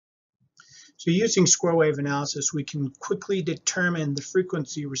So using square wave analysis, we can quickly determine the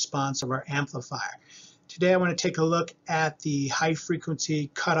frequency response of our amplifier. Today I want to take a look at the high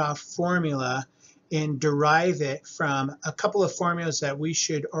frequency cutoff formula and derive it from a couple of formulas that we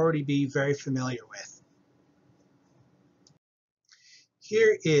should already be very familiar with.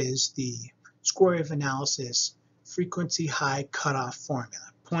 Here is the square wave analysis frequency high cutoff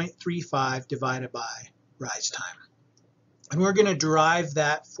formula, 0.35 divided by rise time. And we're going to derive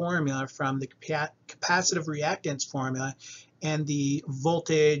that formula from the capacitive reactance formula and the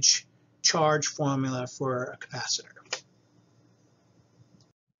voltage charge formula for a capacitor.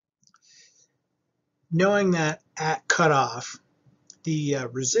 Knowing that at cutoff, the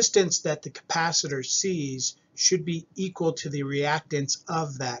resistance that the capacitor sees should be equal to the reactance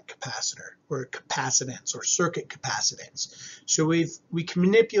of that capacitor, or capacitance, or circuit capacitance. So we can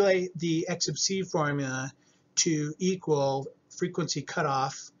manipulate the X sub C formula to equal frequency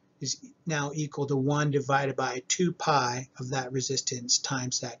cutoff is now equal to 1 divided by 2 pi of that resistance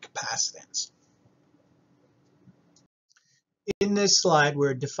times that capacitance. In this slide,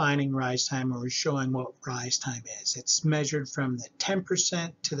 we're defining rise time, or we're showing what rise time is. It's measured from the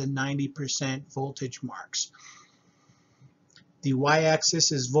 10% to the 90% voltage marks. The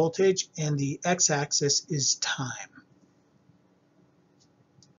y-axis is voltage and the x-axis is time.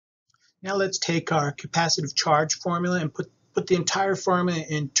 Now let's take our capacitive charge formula and put the entire formula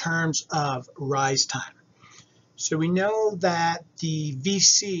in terms of rise time. So we know that the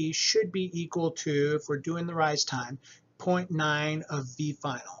VC should be equal to, if we're doing the rise time, 0.9 of V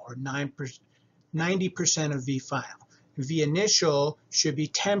final, or 90% of V final. V initial should be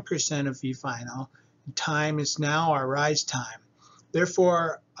 10% of V final. Time is now our rise time.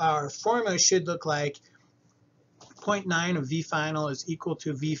 Therefore, our formula should look like 0.9 of V final is equal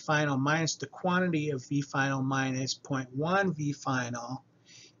to V final minus the quantity of V final minus 0.1 V final,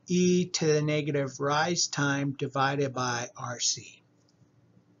 e to the negative rise time divided by RC.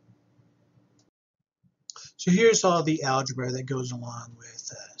 So here's all the algebra that goes along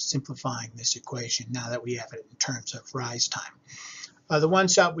with simplifying this equation now that we have it in terms of rise time. The one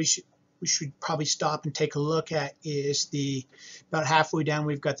stop we should probably stop and take a look at is about halfway down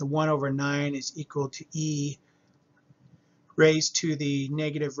we've got the 1 over 9 is equal to E raised to the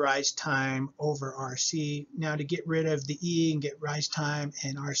negative rise time over RC. Now to get rid of the E and get rise time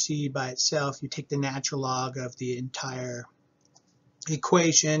and RC by itself, you take the natural log of the entire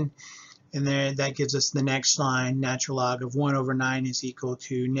equation, and then that gives us the next line, natural log of 1 over 9 is equal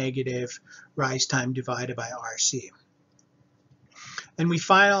to negative rise time divided by RC. And the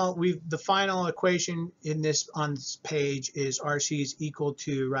final equation on this page is RC is equal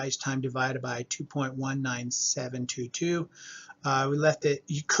to rise time divided by 2.19722. We left it.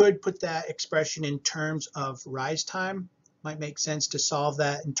 You could put that expression in terms of rise time. Might make sense to solve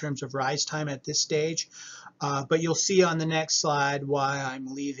that in terms of rise time at this stage. But you'll see on the next slide why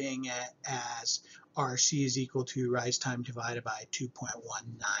I'm leaving it as RC is equal to rise time divided by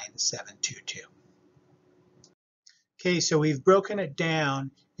 2.19722. Okay, so we've broken it down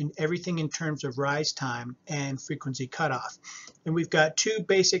in everything in terms of rise time and frequency cutoff. And we've got two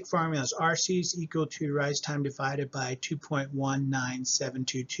basic formulas. RC is equal to rise time divided by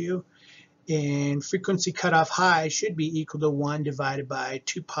 2.19722. And frequency cutoff high should be equal to 1 divided by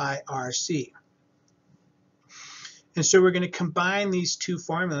 2 pi RC. And so we're going to combine these two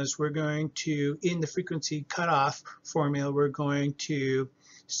formulas. We're going to, in the frequency cutoff formula, we're going to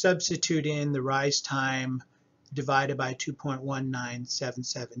substitute in the rise time divided by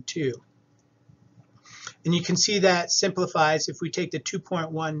 2.19772. And you can see that simplifies. If we take the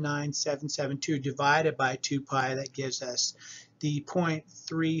 2.19772 divided by 2 pi, that gives us the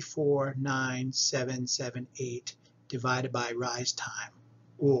 0.349778 divided by rise time,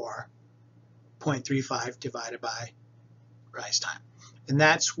 or 0.35 divided by rise time. And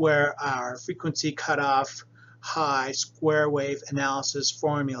that's where our frequency cutoff high square wave analysis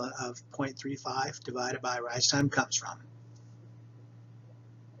formula of 0.35 divided by rise time comes from.